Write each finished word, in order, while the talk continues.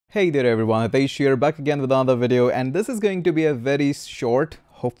Hey there everyone, Hitesh here, back again with another video, and this is going to be a very short,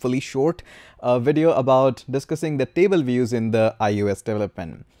 hopefully short, video about discussing the table views in the iOS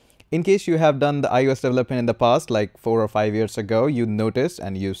development. In case you have done the iOS development in the past, like 4 or 5 years ago, you noticed,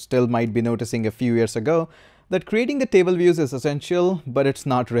 and you still might be noticing a few years ago, that creating the table views is essential, but it's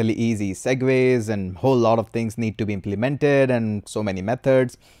not really easy. Segues and whole lot of things need to be implemented and so many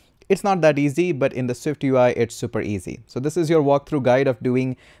methods. It's not that easy, but in the SwiftUI, it's super easy. So this is your walkthrough guide of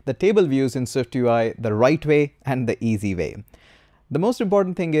doing the table views in SwiftUI the right way and the easy way. The most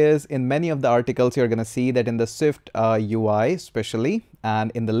important thing is in many of the articles, you're going to see that in the Swift UI especially,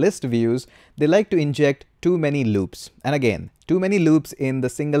 and in the list views, they like to inject too many loops. And again, too many loops in the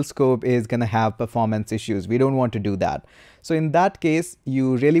single scope is going to have performance issues. We don't want to do that. So in that case,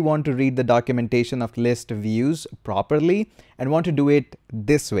 you really want to read the documentation of list views properly and want to do it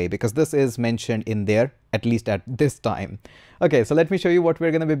this way because this is mentioned in there, at least at this time. Okay, so let me show you what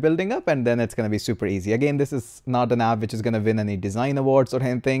we're going to be building up, and then it's going to be super easy. Again, this is not an app which is going to win any design awards or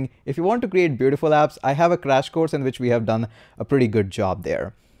anything. If you want to create beautiful apps, I have a crash course in which we have done a pretty good job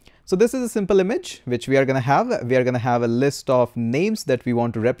there. So this is a simple image which we are going to have. We are going to have a list of names that we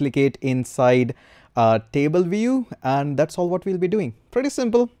want to replicate inside a table view, and that's all what we'll be doing. Pretty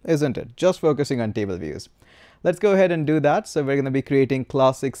simple, isn't it? Just focusing on table views. Let's go ahead and do that. So we're going to be creating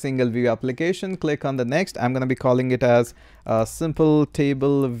classic single view application. Click on the next. I'm going to be calling it as simple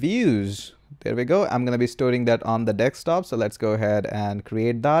table views. There we go. I'm going to be storing that on the desktop. So let's go ahead and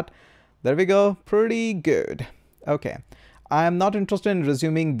create that. There we go. Pretty good. Okay. I'm not interested in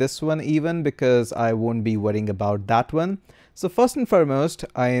resuming this one even because I won't be worrying about that one. So first and foremost,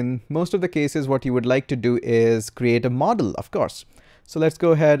 in most of the cases, what you would like to do is create a model, of course. So let's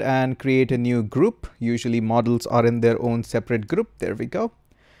go ahead and create a new group. Usually models are in their own separate group. There we go.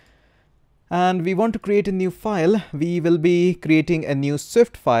 And we want to create a new file. We will be creating a new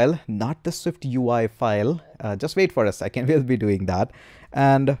Swift file, not the SwiftUI file. Just wait for a second. We'll be doing that.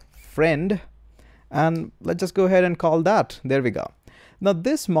 And friend. And let's just go ahead and call that. There we go. Now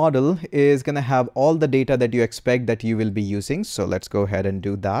this model is going to have all the data that you expect that you will be using. So let's go ahead and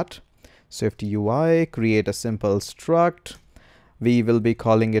do that. SwiftUI, create a simple struct. We will be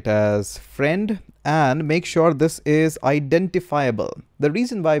calling it as friend and make sure this is identifiable. The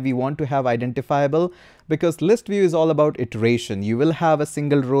reason why we want to have identifiable because Listview is all about iteration. You will have a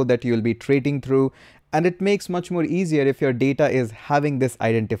single row that you will be iterating through, and it makes much more easier if your data is having this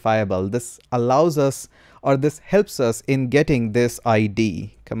identifiable. This allows us, or this helps us in getting this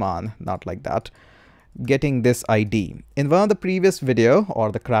ID. Come on, not like that. Getting this ID. In one of the previous video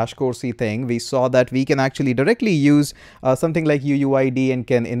or the crash coursey thing, we saw that we can actually directly use something like UUID and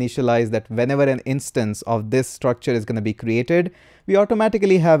can initialize that whenever an instance of this structure is going to be created, we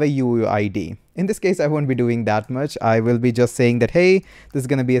automatically have a UUID. In this case, I won't be doing that much. I will be just saying that, hey, this is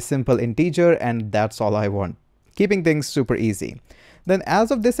going to be a simple integer and that's all I want. Keeping things super easy. Then as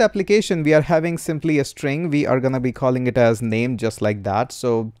of this application, we are having simply a string. We are going to be calling it as name just like that.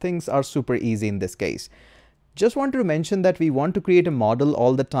 So things are super easy in this case. Just want to mention that we want to create a model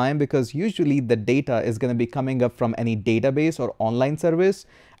all the time because usually the data is going to be coming up from any database or online service.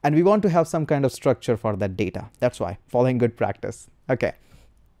 And we want to have some kind of structure for that data. That's why, following good practice. Okay.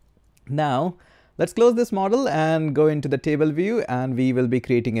 Now, let's close this model and go into the table view, and we will be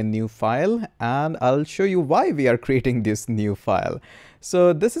creating a new file, and I'll show you why we are creating this new file.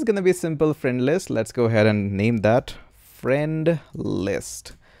 So this is going to be a simple friend list. Let's go ahead and name that friend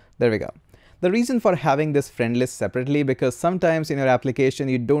list. There we go. The reason for having this friend list separately, because sometimes in your application,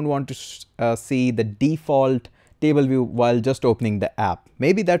 you don't want to see the default table view while just opening the app.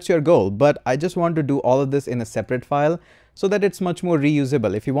 Maybe that's your goal, but I just want to do all of this in a separate file so that it's much more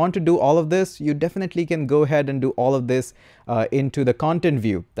reusable. If you want to do all of this, you definitely can go ahead and do all of this into the content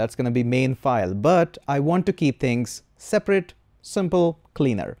view. That's going to be main file, but I want to keep things separate, simple,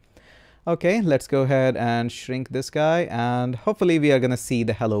 cleaner. Okay, let's go ahead and shrink this guy, and hopefully we are going to see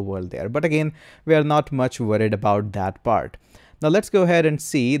the hello world there. But again, we are not much worried about that part. Now let's go ahead and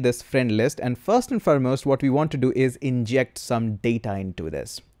see this friend list. And first and foremost, what we want to do is inject some data into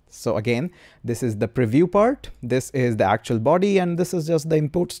this. So again, this is the preview part. This is the actual body, and this is just the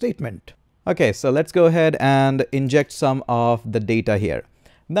import statement. Okay, so let's go ahead and inject some of the data here.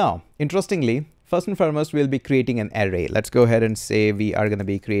 Now, interestingly, first and foremost, we'll be creating an array. Let's go ahead and say we are going to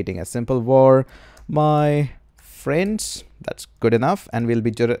be creating a simple var my friends. That's good enough. And we'll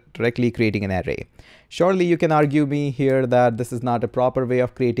be directly creating an array. Surely you can argue me here that this is not a proper way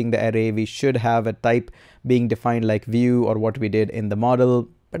of creating the array. We should have a type being defined like view or what we did in the model,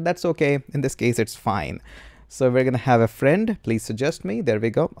 but that's okay. In this case, it's fine. So we're going to have a friend. Please suggest me. There we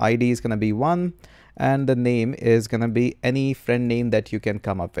go. ID is going to be 1. and the name is gonna be any friend name that you can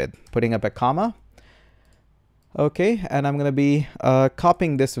come up with, putting up a comma. Okay, and I'm gonna be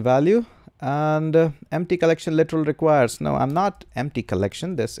copying this value, and empty collection literal requires, no, I'm not empty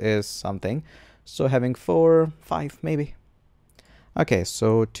collection, this is something, so having 4, 5 maybe. Okay,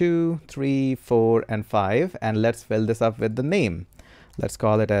 so 2, 3, 4, and 5, and let's fill this up with the name. Let's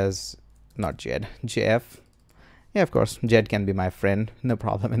call it as, not Jed, Jeff. Yeah, of course, Jed can be my friend, no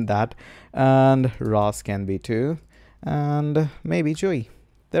problem in that. And Ross can be too, and maybe Joey.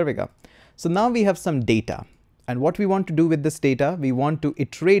 There we go. So now we have some data. And what we want to do with this data, we want to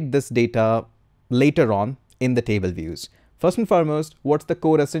iterate this data later on in the table views. First and foremost, what's the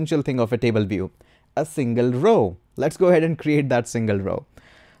core essential thing of a table view? A single row. Let's go ahead and create that single row.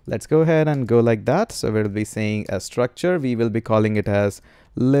 Let's go ahead and go like that. So we'll be saying a structure. We will be calling it as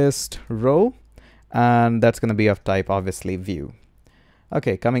list row, and that's going to be of type, obviously, view.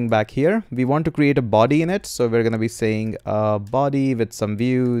 Okay, coming back here, we want to create a body in it. So we're going to be saying a body with some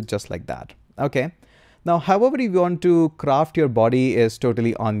view, just like that. Okay. Now, however you want to craft your body is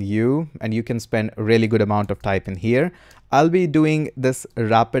totally on you, and you can spend a really good amount of time in here. I'll be doing this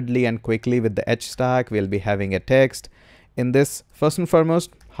rapidly and quickly with the H stack. We'll be having a text in this. First and foremost,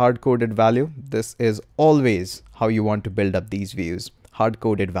 hard-coded value. This is always how you want to build up these views,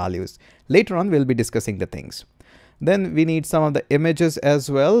 hard-coded values. Later on, we'll be discussing the things. Then we need some of the images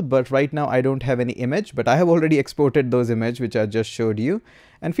as well, but right now I don't have any image, but I have already exported those images which I just showed you.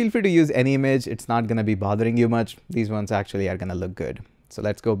 And feel free to use any image. It's not going to be bothering you much. These ones actually are going to look good. So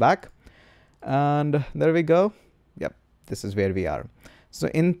let's go back, and there we go. Yep, this is where we are. So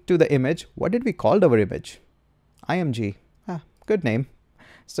into the image, what did we call our image? IMG. Good name.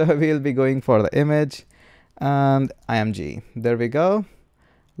 So we'll be going for the image and IMG. There we go.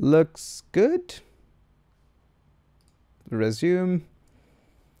 Looks good. Resume,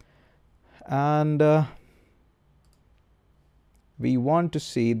 and we want to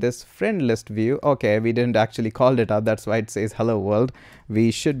see this friend list view. Okay, we didn't actually call it up. That's why it says hello world. We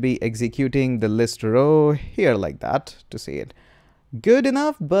should be executing the list row here like that to see it. Good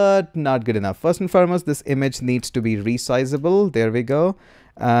enough, but not good enough. First and foremost, this image needs to be resizable. There we go.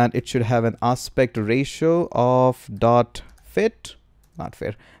 And it should have an aspect ratio of dot fit, not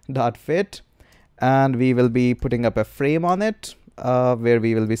fair, dot fit. And we will be putting up a frame on it where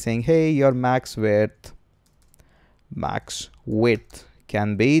we will be saying, hey, your max width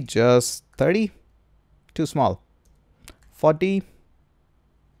can be just 30, too small, 40.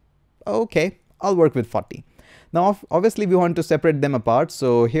 Okay, I'll work with 40. Now, obviously, we want to separate them apart.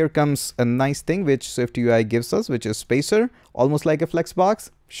 So here comes a nice thing which SwiftUI gives us, which is spacer, almost like a flexbox,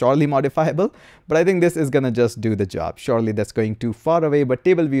 surely modifiable. But I think this is going to just do the job. Surely that's going too far away, but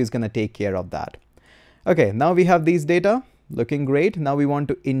table view is going to take care of that. Okay, now we have these data looking great. Now we want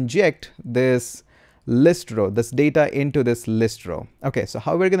to inject this list row, this data into this list row. Okay, so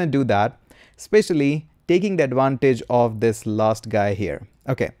how we're going to do that, especially taking the advantage of this last guy here.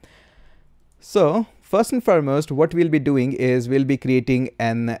 Okay, so first and foremost, what we'll be doing is we'll be creating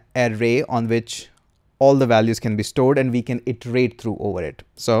an array on which all the values can be stored and we can iterate through over it.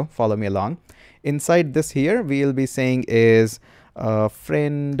 So follow me along. Inside this here, we'll be saying is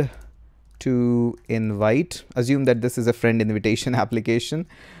friend to invite. Assume that this is a friend invitation application.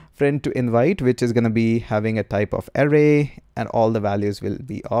 Friend to invite, which is going to be having a type of array, and all the values will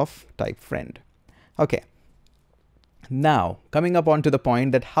be of type friend. Okay. Now, coming up onto the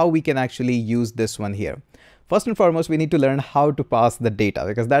point that how we can actually use this one here. First and foremost, we need to learn how to pass the data,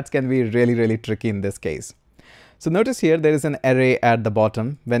 because that can be really, really tricky in this case. So notice here, there is an array at the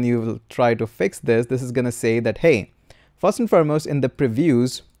bottom. When you will try to fix this, this is going to say that, hey, first and foremost, in the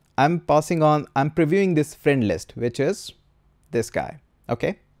previews, I'm previewing this friend list, which is this guy.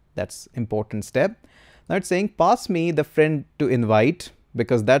 Okay, that's important step. Now it's saying pass me the friend to invite,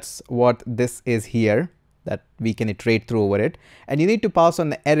 because that's what this is here, that we can iterate through over it. And you need to pass on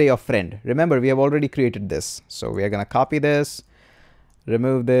the array of friend. Remember, we have already created this. So we are going to copy this,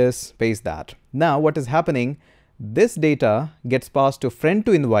 remove this, paste that. Now what is happening? This data gets passed to friend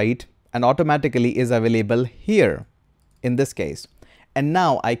to invite and automatically is available here in this case. And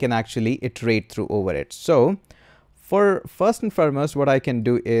now I can actually iterate through over it. So for first and foremost, what I can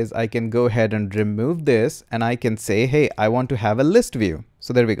do is I can go ahead and remove this, and I can say, hey, I want to have a list view.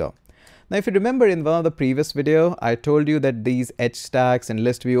 So there we go. Now, if you remember in one of the previous video, I told you that these edge stacks and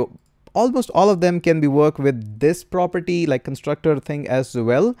list view, almost all of them can be worked with this property like constructor thing as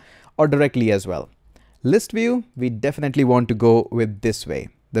well, or directly as well. List view, we definitely want to go with this way.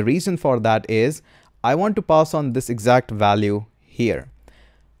 The reason for that is I want to pass on this exact value here.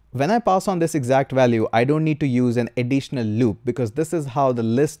 when I pass on this exact value, I don't need to use an additional loop because this is how the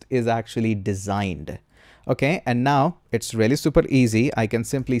list is actually designed. Okay, and now it's really super easy. I can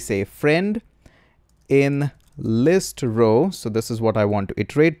simply say friend in list row. So this is what I want to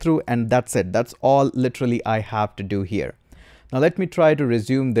iterate through, and that's it. That's all literally I have to do here. Now let me try to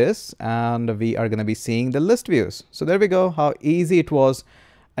resume this, and we are going to be seeing the list views. So there we go, how easy it was.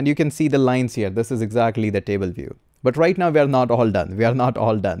 And you can see the lines here. This is exactly the table view. But right now we are not all done. We are not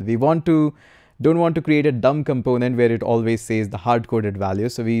all done. We don't want to create a dumb component where it always says the hard-coded value.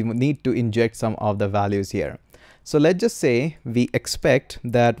 So we need to inject some of the values here. So let's just say we expect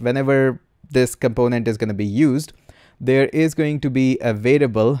that whenever this component is going to be used, there is going to be a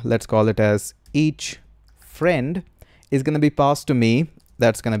variable, let's call it as each friend is going to be passed to me.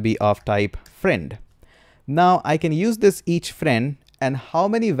 That's going to be of type friend. Now I can use this each friend, and how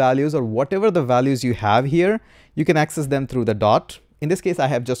many values or whatever the values you have here, you can access them through the dot. In this case, I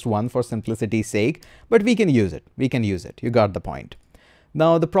have just one for simplicity's sake, but we can use it. We can use it. You got the point.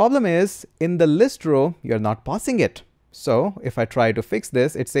 Now the problem is in the list row, you're not passing it. So if I try to fix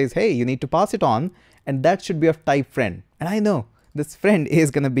this, it says, hey, you need to pass it on, and that should be of type friend. And I know this friend is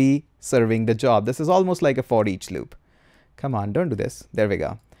going to be serving the job. This is almost like a for each loop. Come on, don't do this. There we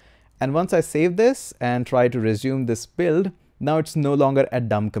go. And once I save this and try to resume this build, now it's no longer a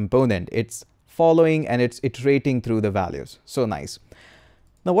dumb component. It's following and it's iterating through the values. So nice.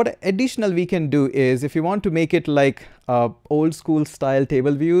 Now what additional we can do is, if you want to make it like old school style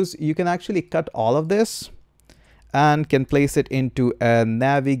table views, you can actually cut all of this and can place it into a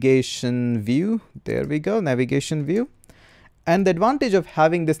navigation view. There we go, navigation view. And the advantage of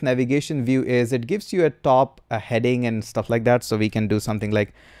having this navigation view is it gives you a heading and stuff like that. So we can do something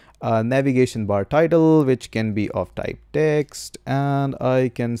like navigation bar title, which can be of type text, and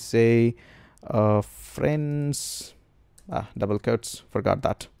I can say friends, double quotes, forgot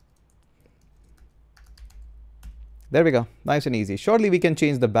that. There we go, nice and easy. Surely we can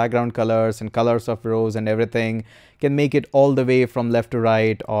change the background colors and colors of rows and everything, can make it all the way from left to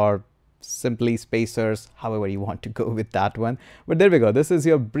right or simply spacers, however you want to go with that one. But there we go. This is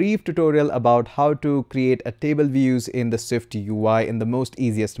your brief tutorial about how to create a table views in the SwiftUI in the most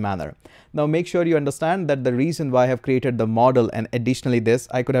easiest manner. Now make sure you understand that the reason why I have created the model and additionally this,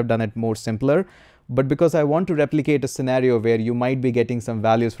 I could have done it more simpler. But because I want to replicate a scenario where you might be getting some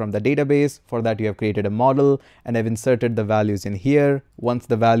values from the database, for that you have created a model and I've inserted the values in here. Once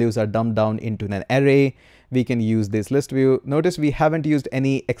the values are dumped down into an array, we can use this list view. Notice we haven't used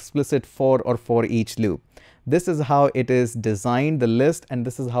any explicit for or for each loop. This is how it is designed, the list, and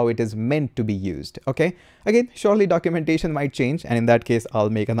this is how it is meant to be used. Okay. Again, surely documentation might change, and in that case, I'll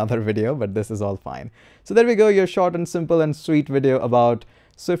make another video, but this is all fine. So there we go, your short and simple and sweet video about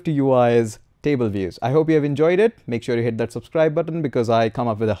SwiftUI's table views. I hope you have enjoyed it. Make sure you hit that subscribe button because I come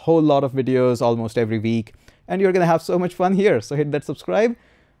up with a whole lot of videos almost every week, and you're going to have so much fun here. So hit that subscribe.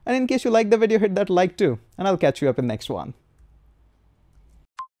 And in case you like the video, hit that like too, and I'll catch you up in the next one.